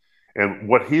do it. And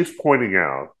what he's pointing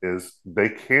out is they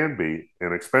can be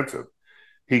inexpensive.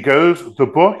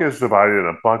 The book is divided in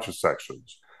a bunch of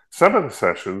sections. Some of the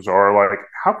sections are like,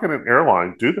 how can an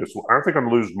airline do this? Well, aren't they going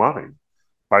to lose money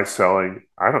by selling,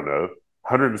 I don't know,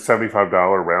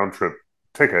 $175 round trip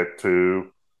ticket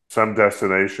to some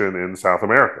destination in South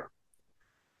America?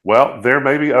 Well, there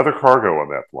may be other cargo on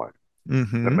that plane that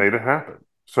Mm-hmm. made it happen.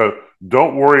 So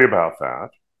don't worry about that.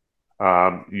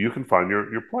 You can find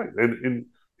your plane. And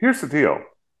here's the deal: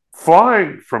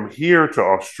 flying from here to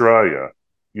Australia,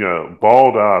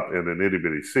 balled up in an itty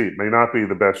bitty seat, may not be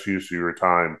the best use of your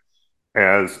time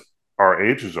as our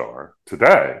ages are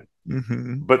today.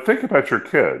 Mm-hmm. But think about your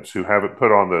kids who haven't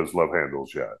put on those love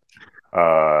handles yet,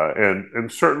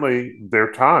 and certainly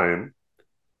their time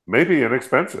may be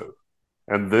inexpensive,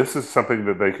 and this is something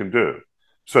that they can do.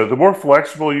 So the more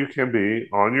flexible you can be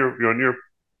on your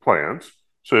plans.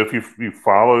 So if you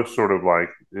follow sort of like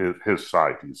his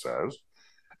site, he says,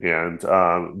 and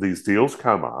these deals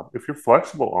come up, if you're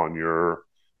flexible on your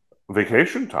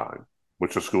vacation time,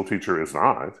 which a school teacher is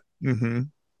not Mm-hmm.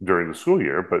 during the school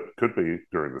year, but could be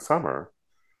during the summer,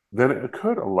 then it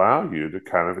could allow you to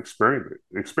kind of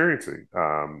experiencing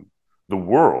the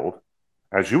world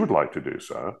as you would like to do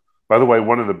so. By the way,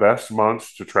 one of the best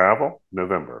months to travel,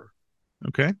 November.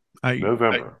 Okay. I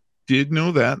November. did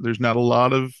know that there's not a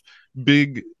lot of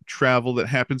big travel that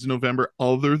happens in November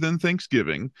other than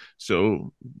Thanksgiving.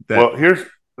 So that, Well, here's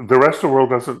the rest of the world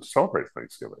doesn't celebrate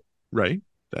Thanksgiving. right,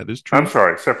 that is I'm true.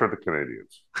 sorry, except for the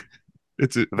Canadians. They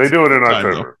It's a do it in good time though.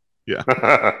 October. Yeah.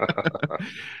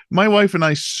 My wife and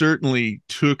I certainly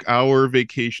took our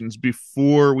vacations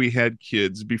before we had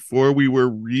kids, before we were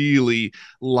really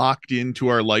locked into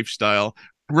our lifestyle.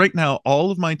 Right now,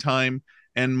 all of my time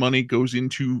and money goes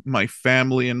into my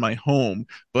family and my home,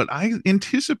 but I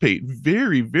anticipate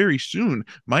very, very soon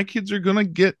my kids are going to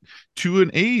get to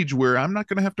an age where I'm not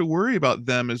going to have to worry about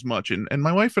them as much. And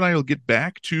my wife and I will get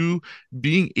back to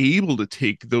being able to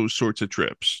take those sorts of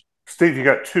trips. Steve, you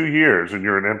got 2 years and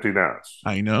you're an empty nest.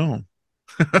 I know.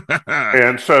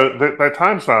 And so that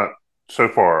time's not so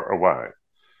far away.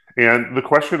 And the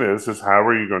question is how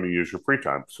are you going to use your free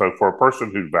time? So for a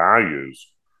person who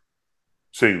values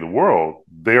seeing the world,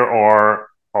 there are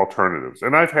alternatives.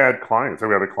 And I've had clients. I've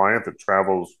got a client that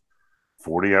travels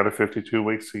 40 out of 52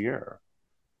 weeks a year.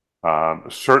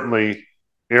 Certainly,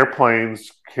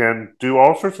 airplanes can do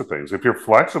all sorts of things. If you're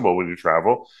flexible when you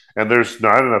travel and there's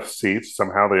not enough seats,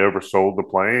 somehow they oversold the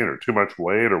plane or too much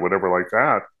weight or whatever like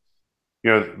that,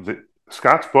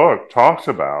 Scott's book talks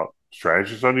about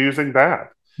strategies on using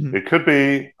that. Hmm. It could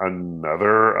be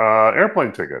another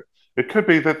airplane ticket. It could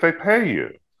be that they pay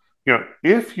you.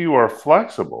 If you are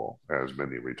flexible, as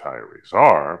many retirees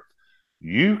are,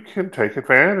 you can take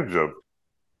advantage of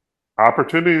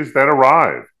opportunities that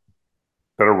arise,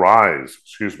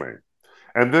 excuse me.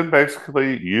 and then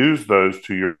basically use those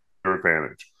to your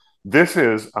advantage. This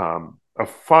is a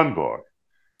fun book.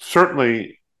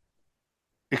 Certainly,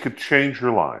 it could change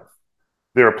your life.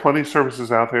 There are plenty of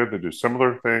services out there that do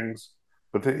similar things,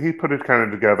 but he put it kind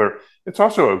of together. It's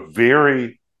also a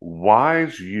very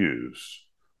wise use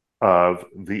of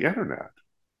the internet.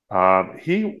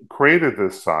 He created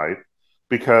this site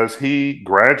because he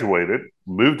graduated,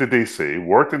 moved to DC,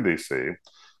 worked in DC,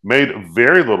 made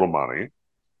very little money,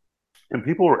 and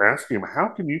people were asking him, "How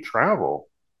can you travel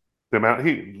the amount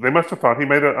they must have thought he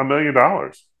made $1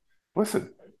 million."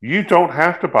 Listen, you don't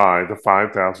have to buy the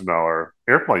 $5,000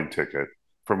 airplane ticket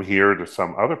from here to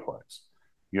some other place.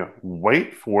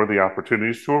 Wait for the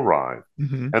opportunities to arrive,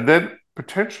 and then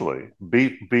potentially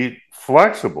be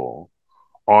flexible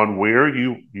on where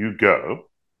you go.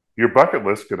 Your bucket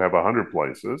list could have 100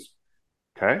 places.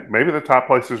 Okay, maybe the top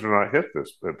places are not hit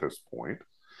at this point,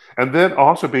 and then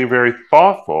also be very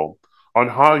thoughtful on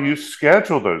how you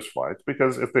schedule those flights,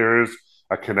 because if there is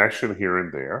a connection here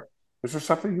and there, is there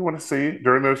something you want to see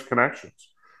during those connections?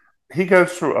 He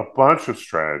goes through a bunch of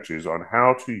strategies on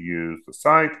how to use the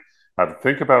site, how to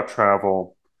think about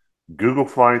travel. Google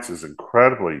Flights is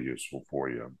incredibly useful for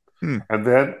you. And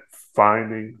then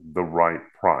finding the right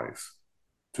price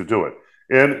to do it.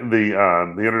 In the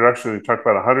introduction, he talked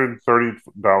about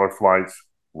 $130 flights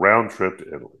round trip to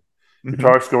Italy. He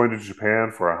talks going to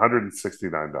Japan for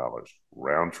 $169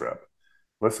 round trip.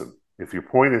 Listen, if your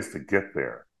point is to get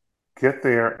there,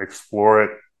 explore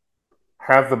it,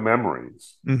 have the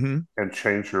memories, and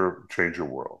change your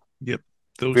world. Yep.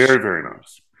 Very, very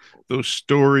nice. Those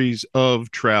stories of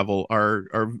travel are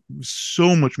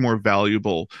so much more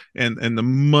valuable, and the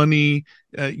money,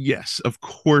 yes, of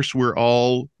course we're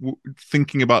all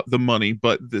thinking about the money,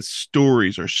 but the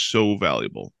stories are so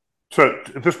valuable. So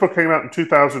this book came out in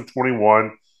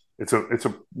 2021. It's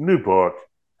a new book.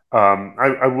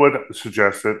 I would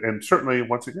suggest it, and certainly,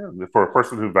 once again, for a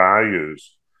person who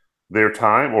values their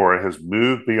time or has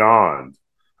moved beyond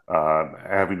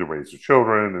having to raise their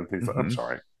children and things. I'm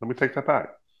sorry, let me take that back.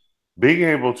 Being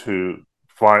able to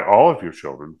fly all of your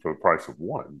children for the price of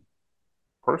one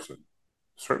person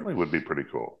certainly would be pretty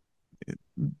cool.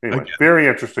 Anyway, again, very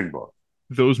interesting book.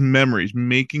 Those memories,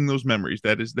 making those memories,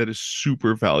 that is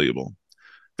super valuable.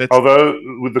 Although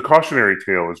with the cautionary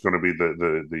tale is going to be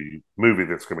the movie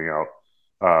that's coming out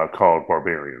called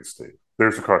Barbarian, Steve.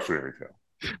 There's a cautionary tale.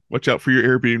 Watch out for your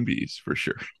Airbnbs, for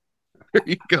sure. There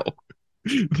you go.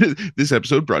 This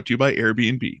episode brought to you by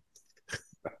Airbnb.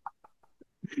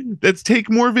 That's Take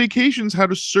More Vacations, How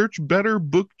to Search Better,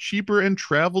 Book Cheaper, and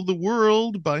Travel the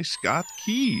World by Scott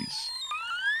Keyes.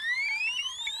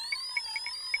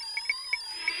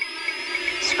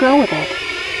 Scroll with it.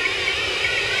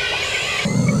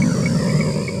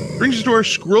 Brings us to our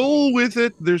Scroll with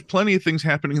It. There's plenty of things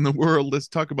happening in the world. Let's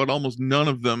talk about almost none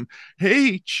of them.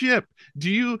 Hey, Chip, do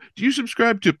you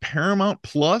subscribe to Paramount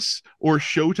Plus or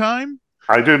Showtime?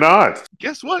 I do not.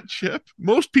 Guess what, Chip?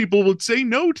 Most people would say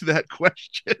no to that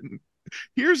question.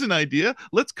 Here's an idea.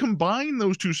 Let's combine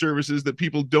those two services that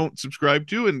people don't subscribe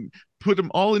to and put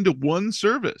them all into one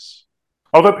service.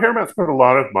 Although Paramount's put a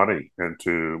lot of money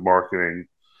into marketing,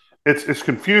 it's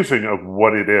confusing of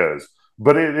what it is,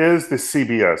 but it is the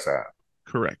CBS app.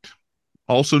 Correct.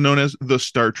 Also known as the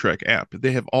Star Trek app.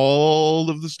 They have all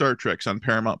of the Star Treks on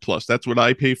Paramount Plus. That's what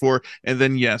I pay for. And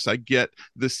then, yes, I get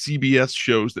the CBS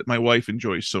shows that my wife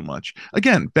enjoys so much.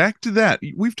 Again, back to that.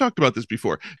 We've talked about this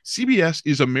before. CBS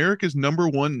is America's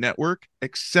 #1 network,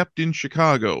 except in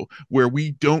Chicago, where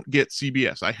we don't get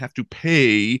CBS. I have to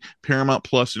pay Paramount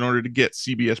Plus in order to get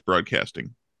CBS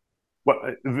broadcasting.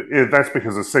 Well, that's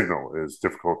because the signal is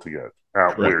difficult to get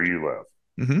out where you live.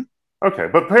 Okay,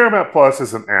 but Paramount Plus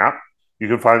is an app. You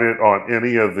can find it on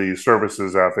any of the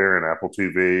services out there, in Apple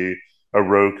TV, a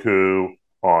Roku,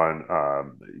 on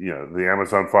the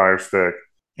Amazon Fire Stick.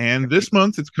 And this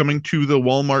month it's coming to the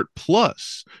Walmart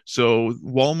Plus. So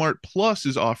Walmart Plus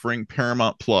is offering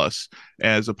Paramount Plus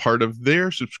as a part of their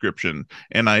subscription.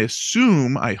 And I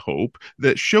hope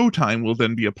that Showtime will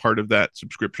then be a part of that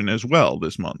subscription as well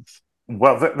this month.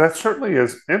 Well, that certainly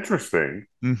is interesting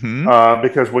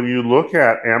because when you look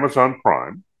at Amazon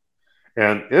Prime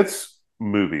and its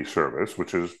movie service,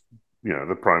 which is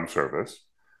the Prime service,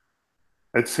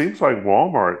 it seems like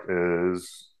Walmart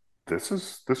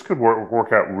this could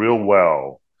work out real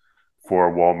well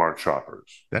for Walmart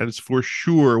shoppers. That is for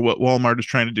sure what Walmart is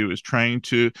trying to do, is trying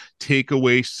to take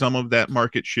away some of that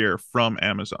market share from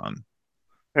Amazon.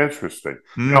 Interesting.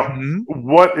 Now,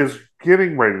 what is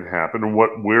getting ready to happen, and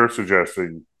what we're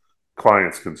suggesting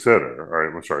listeners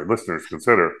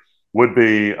consider, would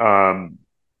be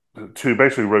to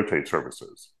basically rotate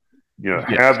services. Yes.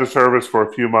 have the service for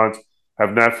a few months, have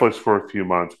Netflix for a few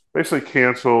months, basically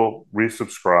cancel,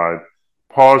 resubscribe,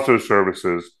 pause those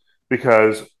services,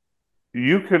 because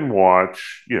you can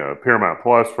watch, Paramount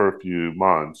Plus for a few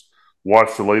months,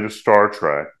 watch the latest Star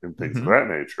Trek and things of Mhm. that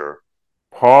nature,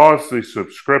 pause the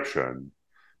subscription,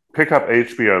 pick up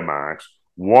HBO Max,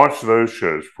 watch those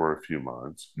shows for a few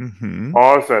months, Mhm.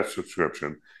 pause that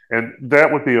subscription, and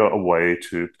that would be a way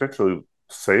to potentially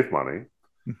save money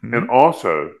and Mhm.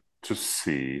 also to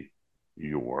see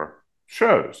your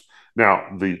shows. Now,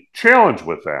 the challenge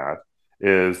with that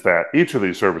is that each of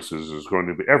these services is going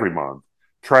to be every month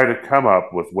try to come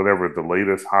up with whatever the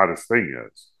latest, hottest thing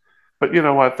is. But you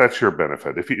know what? That's your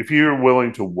benefit. If you're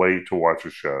willing to wait to watch a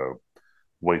show,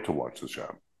 wait to watch the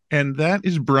show. And that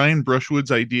is Brian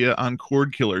Brushwood's idea on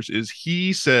Cord Killers. Is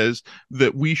he says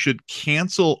that we should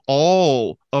cancel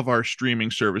all of our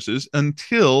streaming services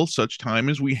until such time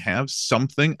as we have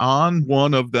something on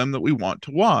one of them that we want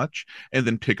to watch, and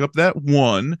then pick up that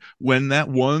one when that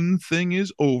one thing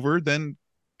is over, then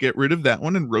get rid of that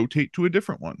one and rotate to a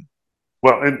different one.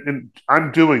 Well, and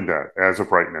I'm doing that as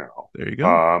of right now. There you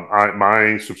go.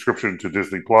 My subscription to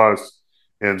Disney Plus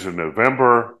ends in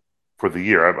November for the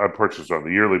year. I purchased on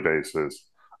the yearly basis.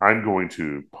 I'm going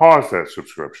to pause that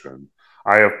subscription.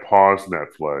 I have paused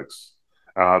Netflix.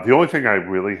 The only thing I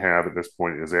really have at this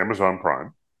point is Amazon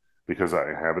Prime, because I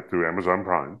have it through Amazon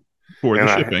Prime, For the and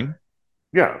shipping.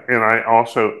 and I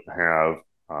also have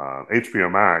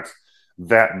HBO Max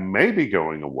that may be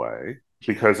going away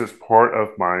because it's part of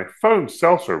my phone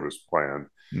cell service plan,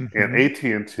 and Mhm.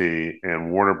 AT&T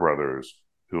and Warner Brothers,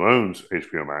 who owns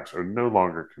HBO Max, are no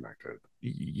longer connected.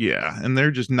 Yeah, and they're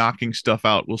just knocking stuff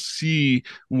out. We'll see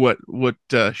what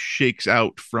shakes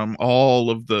out from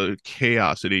all of the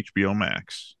chaos at HBO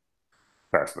Max.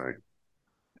 Fascinating.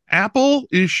 Apple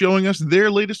is showing us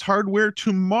their latest hardware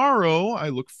tomorrow. I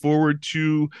look forward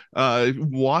to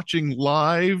watching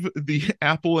live the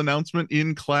Apple announcement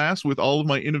in class with all of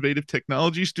my innovative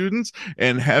technology students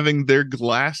and having their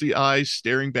glassy eyes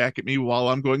staring back at me while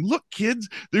I'm going, "Look, kids,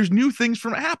 there's new things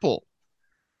from Apple."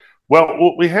 Well,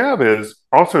 what we have is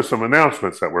also some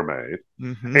announcements that were made.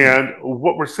 Hmm. And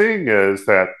what we're seeing is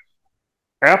that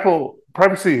Apple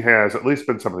privacy has at least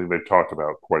been something they've talked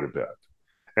about quite a bit.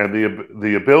 And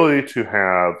the ability to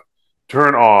have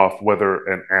turn off whether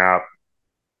an app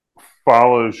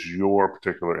follows your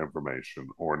particular information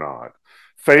or not.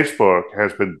 Facebook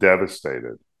has been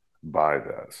devastated by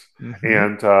this. Hmm.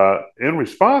 And in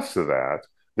response to that,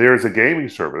 there's a gaming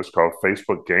service called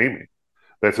Facebook Gaming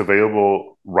that's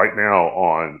available right now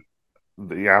on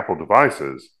the Apple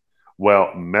devices.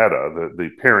 Well, Meta,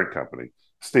 the parent company,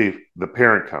 Steve, the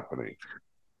parent company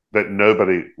that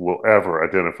nobody will ever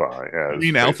identify You as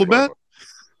mean Facebook. Alphabet? No,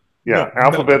 Yeah, Meta.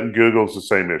 Alphabet and Google's the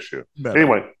same issue. Meta.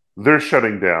 Anyway, they're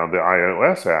shutting down the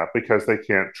iOS app because they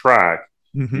can't track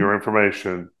Hmm. your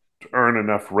information to earn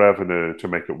enough revenue to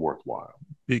make it worthwhile.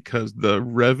 Because the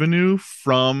revenue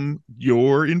from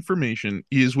your information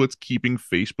is what's keeping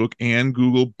Facebook and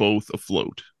Google both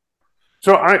afloat.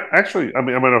 So I mean, I'm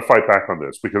going to fight back on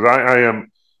this because I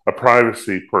am a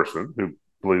privacy person who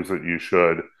believes that you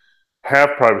should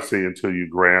have privacy until you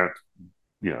grant,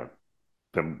 you know,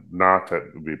 them not to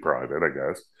be private, I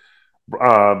guess.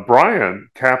 Brian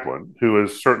Kaplan, who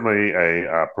is certainly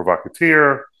a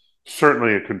provocateur,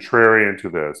 certainly a contrarian to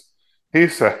this,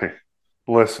 he's saying,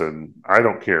 listen, I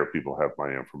don't care if people have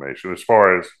my information as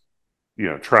far as,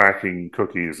 tracking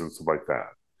cookies and stuff like that.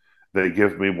 They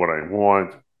give me what I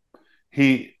want.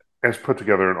 He has put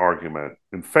together an argument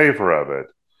in favor of it.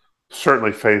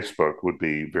 Certainly, Facebook would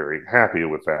be very happy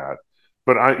with that.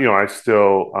 But I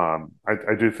still,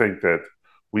 I do think that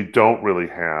we don't really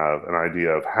have an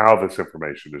idea of how this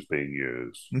information is being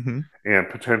used Hmm. and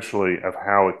potentially of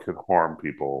how it could harm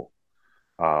people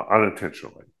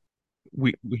unintentionally.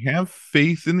 We have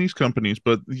faith in these companies,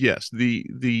 but yes,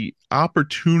 the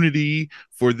opportunity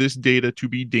for this data to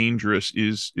be dangerous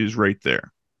is right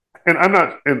there. And I'm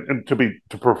not, and to be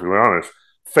perfectly honest,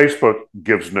 Facebook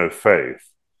gives no faith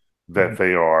that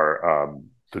they are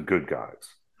the good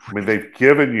guys. I mean, they've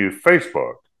given you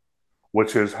Facebook,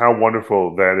 which is how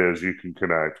wonderful that is. You can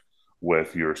connect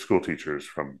with your school teachers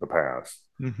from the past.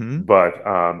 Hmm. But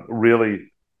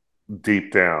really,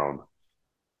 deep down,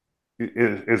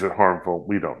 is it harmful?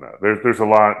 We don't know. There's a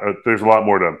lot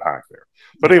more to unpack there.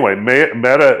 But anyway,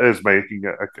 Meta is making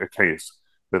a case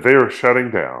that they are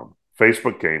shutting down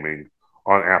Facebook gaming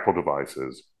on Apple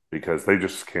devices because they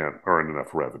just can't earn enough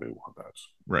revenue on those.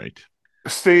 Right.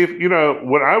 Steve,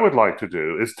 what I would like to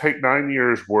do is take 9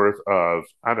 years worth of,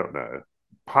 I don't know,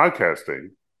 podcasting,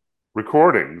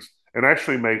 recordings, and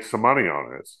actually make some money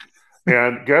on this.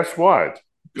 And guess what?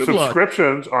 Good luck.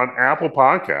 Subscriptions on Apple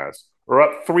Podcasts are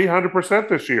up 300%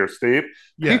 this year, Steve.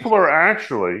 Yes. People are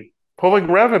actually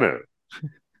pulling revenue.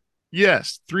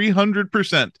 Yes,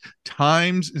 300%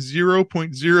 times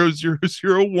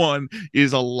 0.0001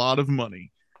 is a lot of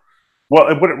money. Well,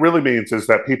 and what it really means is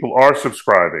that people are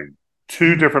subscribing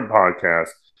to different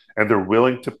podcasts and they're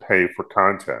willing to pay for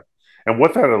content. And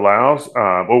what that allows,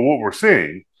 or what we're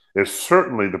seeing, is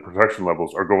certainly the production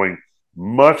levels are going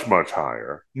much, much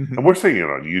higher. Mhm. And we're seeing it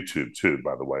on YouTube too,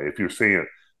 by the way. If you're seeing it,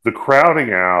 the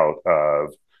crowding out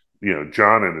of,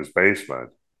 John in his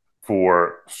basement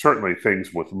for certainly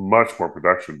things with much more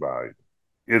production value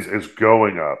is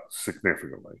going up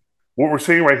significantly. What we're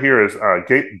seeing right here is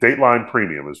Dateline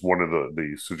Premium is one of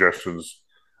the suggestions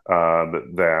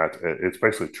that it's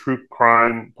basically true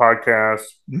crime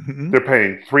podcasts. Mhm. They're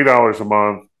paying $3 a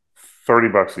month,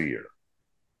 $30 a year.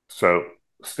 So,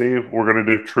 Steve, we're going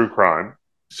to do true crime.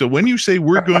 So when you say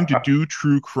we're going to do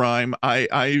true crime,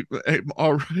 I am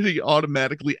already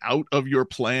automatically out of your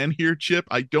plan here, Chip.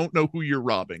 I don't know who you're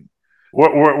robbing.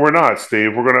 We're not,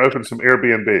 Steve. We're going to open some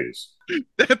Airbnbs.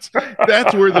 That's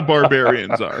where the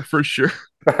barbarians are, for sure.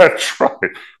 That's right.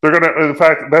 They're going to, in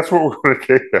fact, that's what we're going to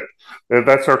get.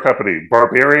 That's our company,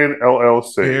 Barbarian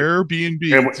LLC.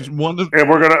 Airbnb. And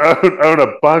we're going to own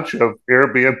a bunch of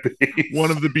Airbnbs. One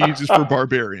of the B's is for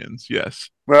barbarians, yes.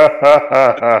 We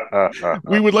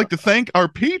would like to thank our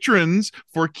patrons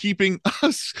for keeping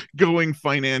us going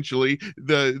financially.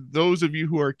 Those of you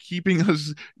who are keeping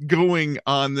us going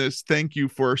on this, thank you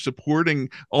for supporting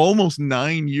almost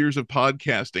 9 years of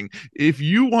podcasting. If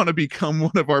you want to become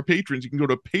one of our patrons, you can go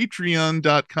to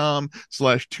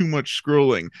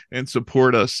patreon.com/too-much-scrolling and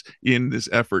support us in this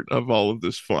effort of all of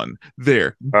this fun.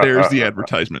 There's the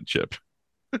advertisement, Chip.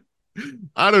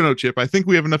 I don't know, Chip. I think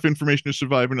we have enough information to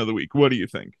survive another week. What do you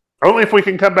think? Only if we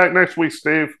can come back next week,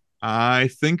 Steve. I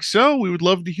think so. We would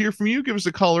love to hear from you. Give us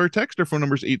a call or a text. Our phone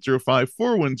number is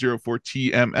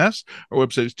 805-410-4TMS. Our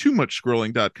website is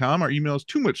toomuchscrolling.com. Our email is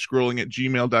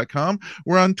toomuchscrolling@gmail.com.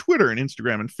 We're on Twitter and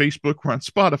Instagram and Facebook. We're on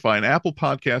Spotify and Apple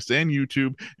Podcasts and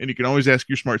YouTube. And you can always ask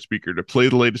your smart speaker to play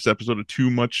the latest episode of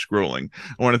Too Much Scrolling.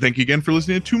 I want to thank you again for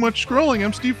listening to Too Much Scrolling.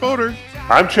 I'm Steve Fodor.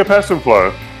 I'm Chip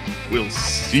Hessenflow. We'll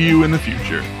see you in the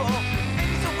future. So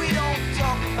we don't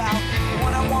talk about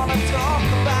what I want to talk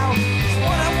about. It's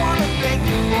what I want to thank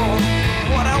you for.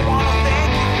 What I want